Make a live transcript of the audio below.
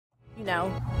No,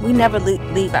 we never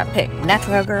leave our pick.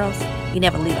 Natural hair girls, we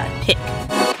never leave our pick.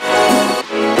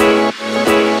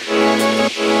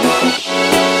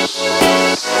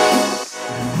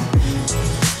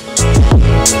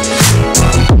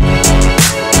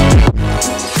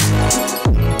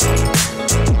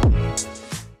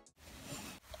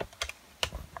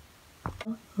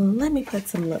 Let me put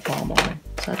some lip balm on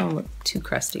so I don't look too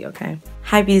crusty, okay?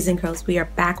 Hi Beauties and Curls, we are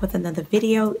back with another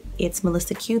video. It's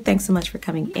MelissaQ. Thanks so much for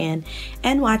coming in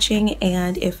and watching.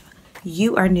 And if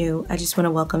you are new, I just want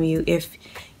to welcome you. If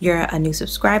you're a new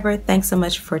subscriber, thanks so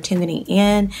much for tuning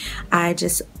in.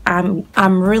 I'm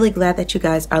really glad that you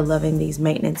guys are loving these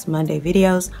Maintenance Monday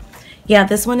videos. Yeah,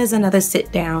 this one is another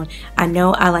sit down. I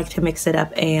know I like to mix it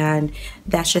up, and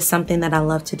that's just something that I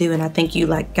love to do, and I think you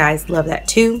guys love that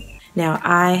too. Now,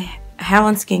 I have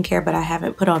on skincare, but I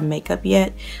haven't put on makeup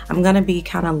yet. I'm gonna be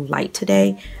kind of light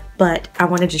today, but I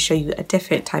wanted to show you a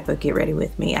different type of get ready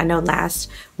with me. I know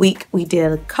last week we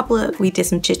did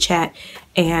some chit chat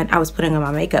and I was putting on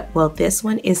my makeup. Well, this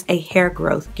one is a hair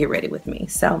growth get ready with me.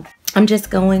 So I'm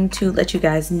just going to let you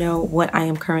guys know what I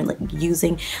am currently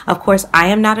using. Of course, I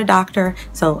am not a doctor,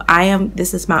 so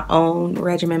this is my own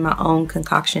regimen, my own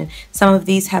concoction. Some of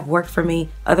these have worked for me.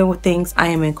 Other things I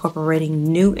am incorporating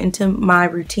new into my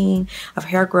routine of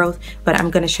hair growth, but I'm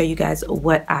gonna show you guys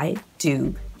what I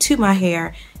do to my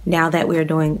hair now that we're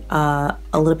doing a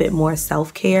little bit more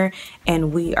self-care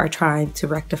and we are trying to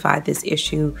rectify this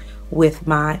issue with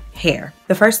my hair.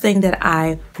 The first thing that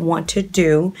I want to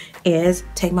do is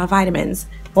take my vitamins.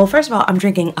 Well, first of all, I'm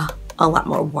drinking a lot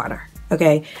more water,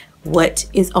 okay? What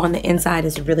is on the inside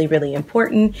is really, really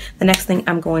important. The next thing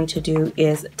I'm going to do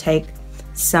is take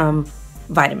some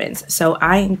vitamins. So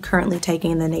I am currently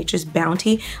taking the Nature's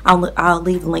Bounty. I'll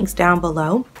leave links down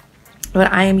below.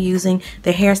 But I am using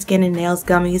the Hair, Skin, and Nails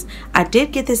gummies. I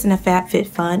did get this in a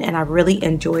FabFitFun and I really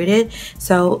enjoyed it.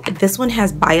 So this one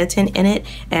has biotin in it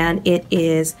and it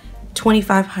is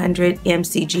 2,500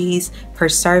 mcgs per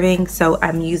serving. So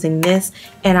I'm using this,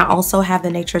 and I also have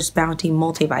the Nature's Bounty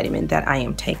multivitamin that I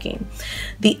am taking.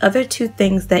 The other two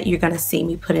things that you're gonna see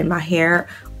me put in my hair,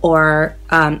 or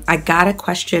I got a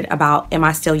question about, am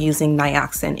I still using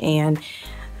Nioxin? And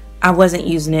I wasn't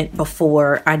using it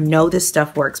before. I know this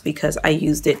stuff works because I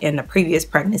used it in the previous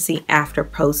pregnancy after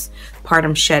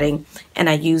postpartum shedding, and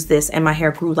I used this and my hair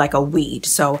grew like a weed.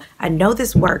 So I know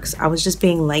this works. I was just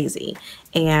being lazy,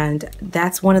 and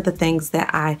that's one of the things that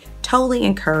I totally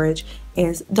encourage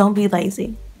is don't be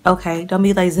lazy. Okay, don't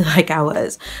be lazy like I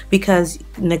was, because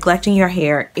neglecting your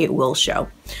hair, it will show.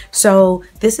 So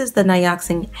this is the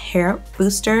Nioxin hair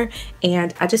booster,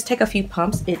 and I just take a few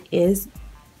pumps. It is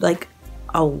like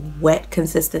a wet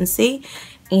consistency,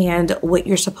 and what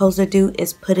you're supposed to do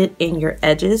is put it in your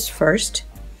edges first.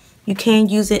 You can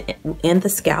use it in the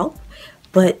scalp,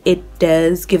 but it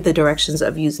does give the directions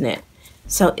of using it.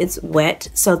 So it's wet.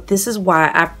 So this is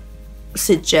why I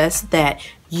suggest that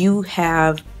you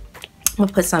have, I'm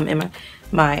gonna put some in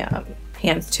my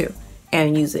hands too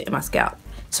and use it in my scalp.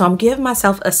 So I'm giving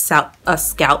myself a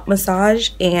scalp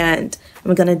massage, and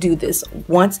I'm gonna do this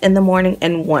once in the morning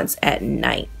and once at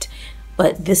night.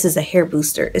 But this is a hair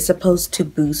booster. It's supposed to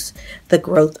boost the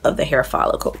growth of the hair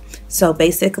follicle. So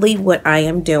basically what I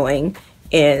am doing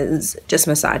is just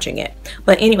massaging it.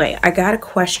 But anyway, I got a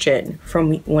question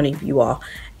from one of you all,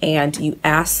 and you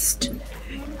asked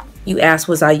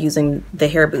was I using the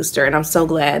hair booster? And I'm so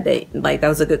glad that that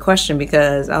was a good question,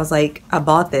 because I was like, I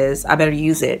bought this, I better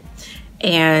use it.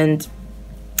 And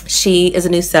she is a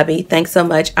new subby. Thanks so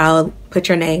much. I'll put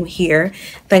your name here.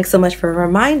 Thanks so much for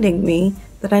reminding me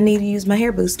that I need to use my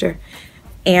hair booster.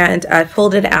 And I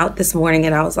pulled it out this morning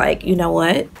and I was like, you know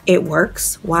what? It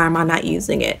works. Why am I not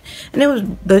using it? And it was,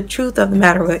 the truth of the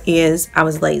matter is, I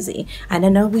was lazy. And I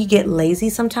know we get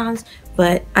lazy sometimes,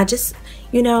 but I just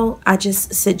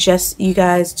suggest you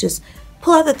guys just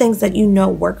pull out the things that you know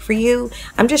work for you.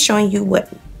 I'm just showing you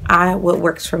what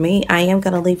works for me. I am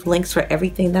gonna leave links for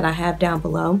everything that I have down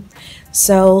below.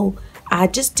 So I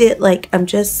just did I'm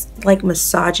just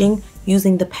massaging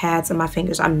using the pads on my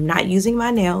fingers. I'm not using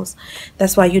my nails.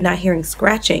 That's why you're not hearing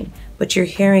scratching, but you're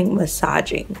hearing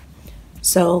massaging.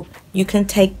 So you can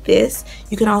take this.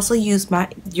 You can also use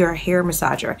your hair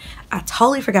massager. I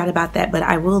totally forgot about that, but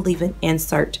I will leave an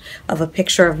insert of a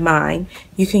picture of mine.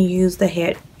 You can use the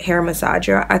hair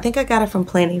massager. I think I got it from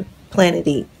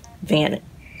Vanity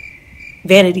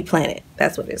Planet.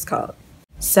 That's what it's called.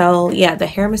 So yeah, the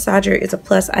hair massager is a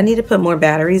plus. I need to put more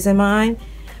batteries in mine,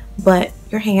 but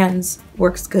your hands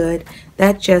works good.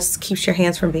 That just keeps your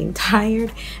hands from being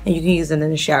tired, and you can use it in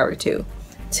the shower too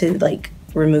to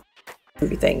remove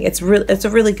everything. It's a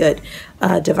really good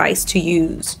device to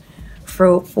use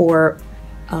for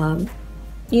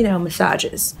you know,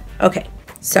 massages. Okay,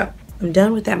 so I'm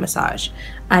done with that massage.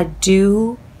 I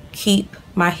do keep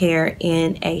my hair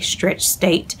in a stretched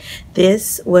state.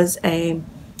 This was a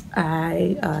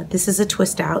this is a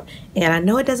twist out, and I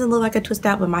know it doesn't look like a twist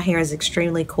out, but my hair is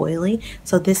extremely coily,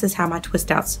 so this is how my twist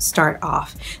outs start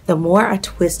off. The more I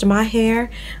twist my hair,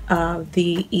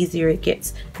 the easier it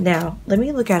gets. Now let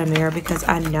me look at a mirror, because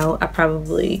I know I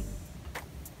probably,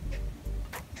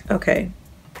 okay,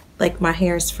 like my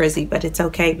hair is frizzy, but it's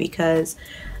okay because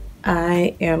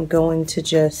I am going to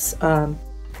just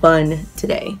bun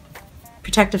today.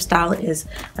 Protective style is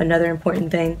another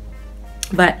important thing.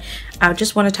 But I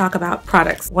just want to talk about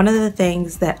products. One of the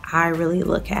things that I really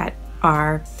look at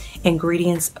are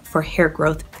ingredients for hair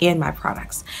growth in my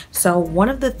products. So one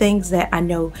of the things that I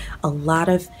know a lot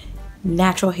of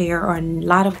natural hair, or a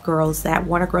lot of girls that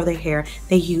want to grow their hair,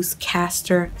 they use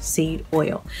castor seed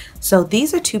oil. So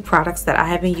these are two products that I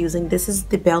have been using. This is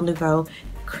the BelNouv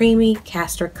Creamy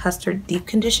Castor Custard Deep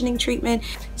Conditioning Treatment.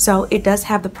 So it does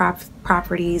have the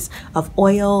properties of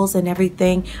oils and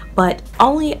everything, but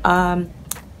only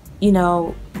you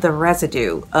know, the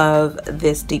residue of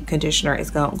this deep conditioner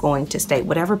is going to stay.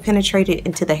 Whatever penetrated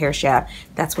into the hair shaft,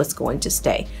 that's what's going to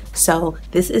stay. So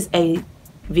this is a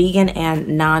vegan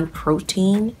and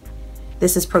non-protein.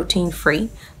 This is protein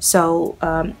free.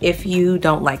 So if you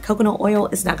don't like coconut oil,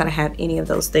 it's not going to have any of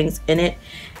those things in it.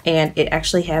 And it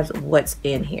actually has what's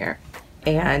in here.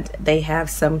 And they have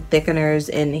some thickeners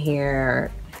in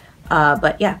here.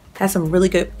 But yeah, has some really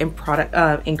good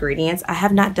ingredients. I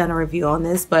have not done a review on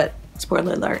this, but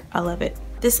spoiler alert, I love it.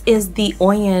 This is the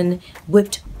Oyen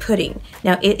Whipped Pudding.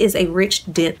 Now it is a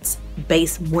rich, dense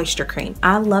base moisture cream.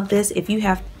 I love this. If you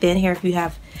have thin hair, if you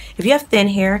have thin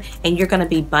hair and you're going to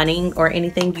be bunning or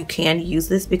anything, you can use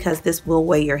this, because this will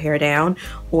weigh your hair down.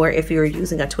 Or if you're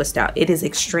using a twist out, it is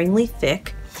extremely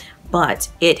thick,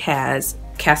 but it has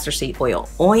castor seed oil.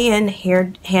 Oyen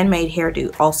handmade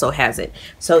hairdo also has it.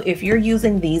 So if you're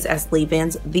using these as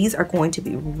leave-ins, these are going to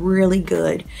be really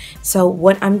good. So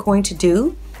what I'm going to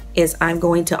do is I'm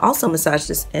going to also massage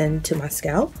this into my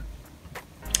scalp.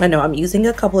 I know I'm using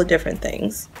a couple of different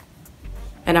things,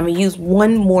 and I'm gonna use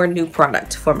one more new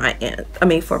product for my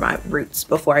for my roots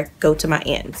before I go to my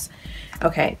ends.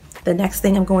 Okay, the next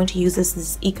thing I'm going to use is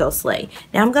this EcoSlay.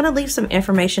 Now I'm gonna leave some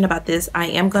information about this. I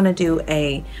am gonna do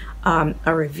a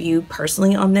review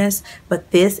personally on this,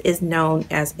 but this is known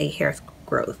as a hair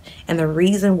growth, and the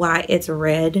reason why it's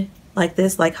red like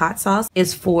this, like hot sauce,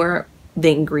 is for the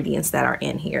ingredients that are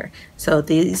in here. So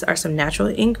these are some natural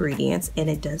ingredients, and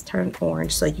it does turn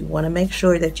orange, so you want to make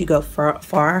sure that you go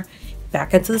far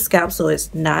back into the scalp so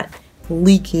it's not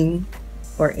leaking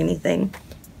or anything.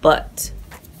 But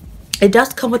it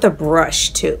does come with a brush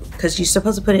too, because you're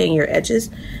supposed to put it in your edges,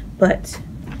 but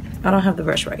I don't have the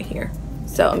brush right here,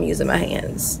 so I'm using my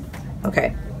hands.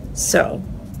 Okay, so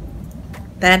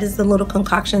that is the little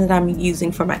concoction that I'm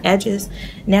using for my edges.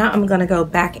 Now I'm gonna go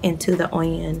back into the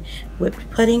Oyen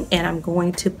Whipped Pudding, and I'm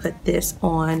going to put this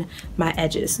on my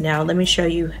edges. Now let me show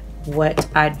you what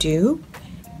I do.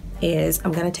 Is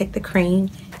I'm gonna take the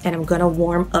cream and I'm gonna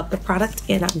warm up the product,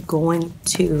 and I'm going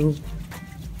to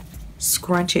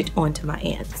scrunch it onto my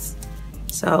ends.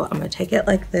 So I'm gonna take it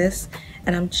like this,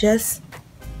 and I'm just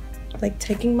like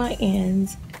taking my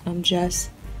ends. I'm just,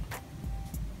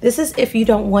 this is if you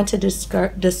don't want to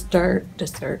disturb.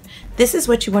 This is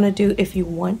what you want to do if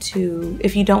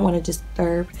you don't want to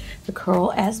disturb the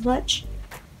curl as much,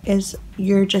 is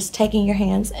you're just taking your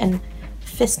hands and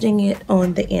fisting it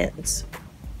on the ends.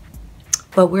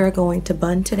 But we're going to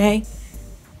bun today,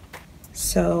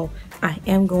 so I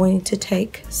am going to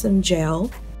take some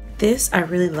gel. This I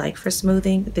really like for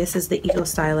smoothing. This is the Eco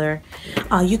Styler.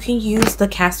 You can use the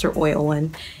castor oil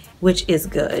one, which is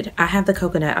good. I have the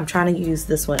coconut. I'm trying to use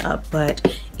this one up, but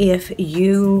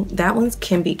that one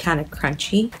can be kind of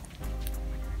crunchy,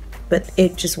 but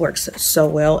it just works so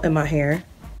well in my hair.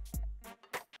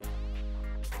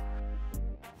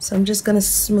 So I'm just gonna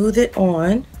smooth it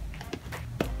on.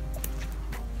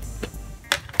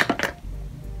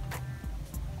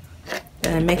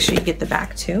 And make sure you get the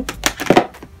back too.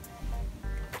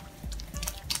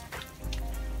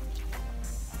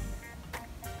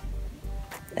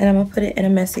 And I'm gonna put it in a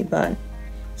messy bun.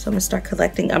 So I'm gonna start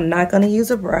collecting. I'm not gonna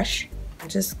use a brush. I'm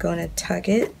just gonna tug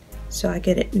it so I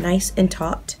get it nice and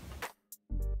taut.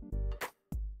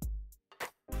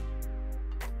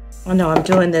 I know I'm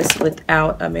doing this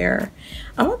without a mirror.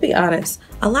 I'm gonna be honest.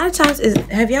 A lot of times,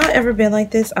 have y'all ever been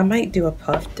like this? I might do a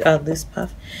puff, loose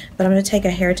puff, but I'm gonna take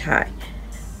a hair tie.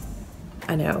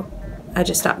 I know, I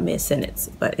just stopped missing it,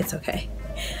 but it's okay.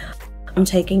 I'm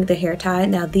taking the hair tie.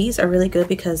 Now these are really good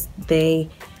because they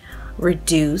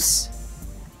reduce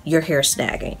your hair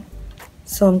snagging.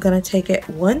 So I'm gonna take it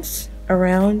once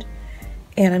around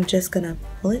and I'm just gonna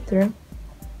pull it through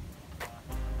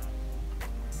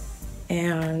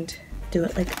and do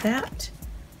it like that.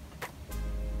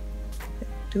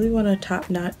 Do we want a top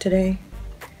knot today?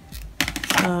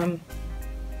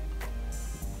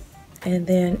 And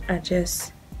then I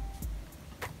just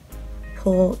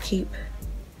keep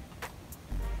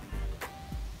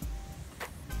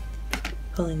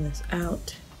pulling this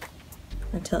out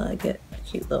until I get a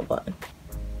cute little bun.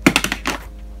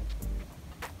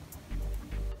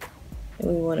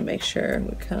 And we want to make sure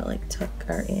we kind of like tuck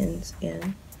our ends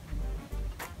in.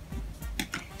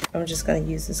 I'm just going to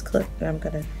use this clip and I'm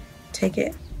going to take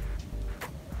it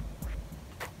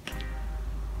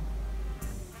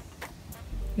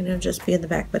and it'll just be in the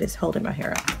back, but it's holding my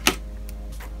hair up.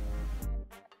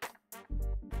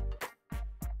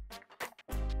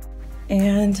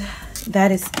 And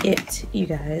that is it, you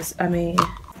guys. I mean,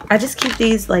 I just keep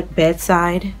these like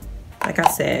bedside, like I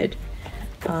said,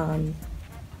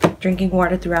 drinking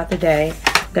water throughout the day.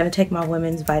 I'm gonna take my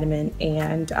women's vitamin,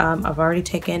 and I've already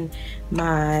taken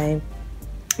my,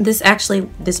 this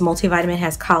multivitamin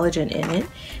has collagen in it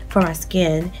for my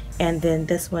skin, and then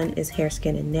this one is hair,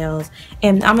 skin, and nails.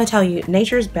 And I'm gonna tell you,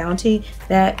 Nature's Bounty,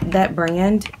 that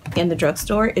brand in the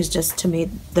drugstore is just, to me,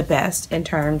 the best in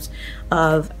terms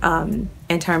of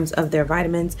their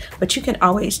vitamins. But you can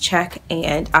always check,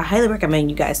 and I highly recommend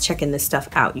you guys checking this stuff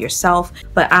out yourself.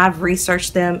 But I've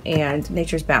researched them, and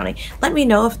Nature's Bounty. Let me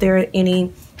know if there are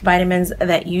any vitamins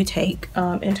that you take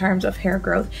in terms of hair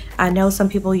growth. I know some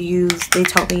people use, they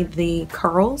told me, the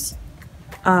Curls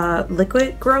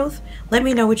liquid growth. Let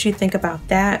me know what you think about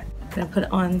that. I'm gonna put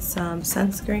on some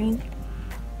sunscreen.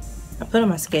 I put on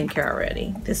my skincare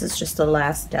already. This is just the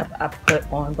last step I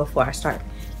put on before I start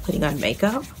putting on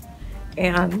makeup.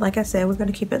 And like I said, we're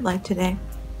gonna keep it light today.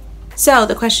 So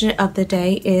the question of the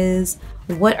day is,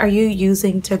 what are you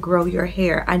using to grow your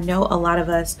hair? I know a lot of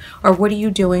us, or what are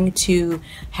you doing to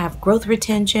have growth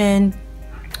retention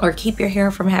or keep your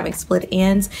hair from having split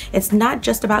ends? It's not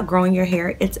just about growing your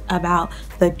hair, it's about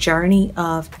the journey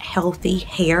of healthy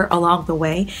hair along the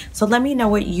way. So let me know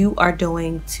what you are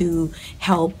doing to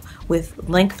help with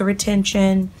length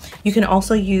retention. You can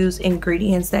also use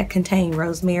ingredients that contain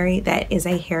rosemary. That is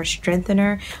a hair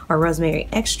strengthener, or rosemary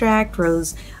extract,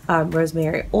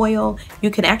 rosemary oil. You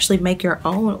can actually make your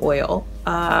own oil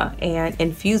and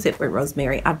infuse it with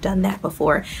rosemary. I've done that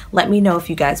before. Let me know if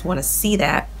you guys want to see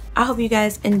that. I hope you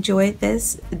guys enjoyed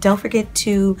this. Don't forget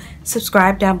to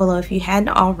subscribe down below if you hadn't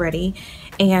already,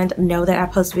 and know that I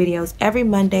post videos every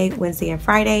Monday, Wednesday, and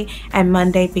Friday, and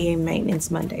Monday being Maintenance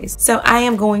Mondays. So I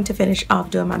am going to finish off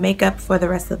doing my makeup for the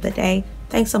rest of the day.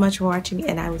 Thanks so much for watching,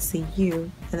 and I will see you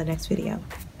in the next video.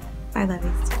 Bye,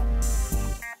 lovies.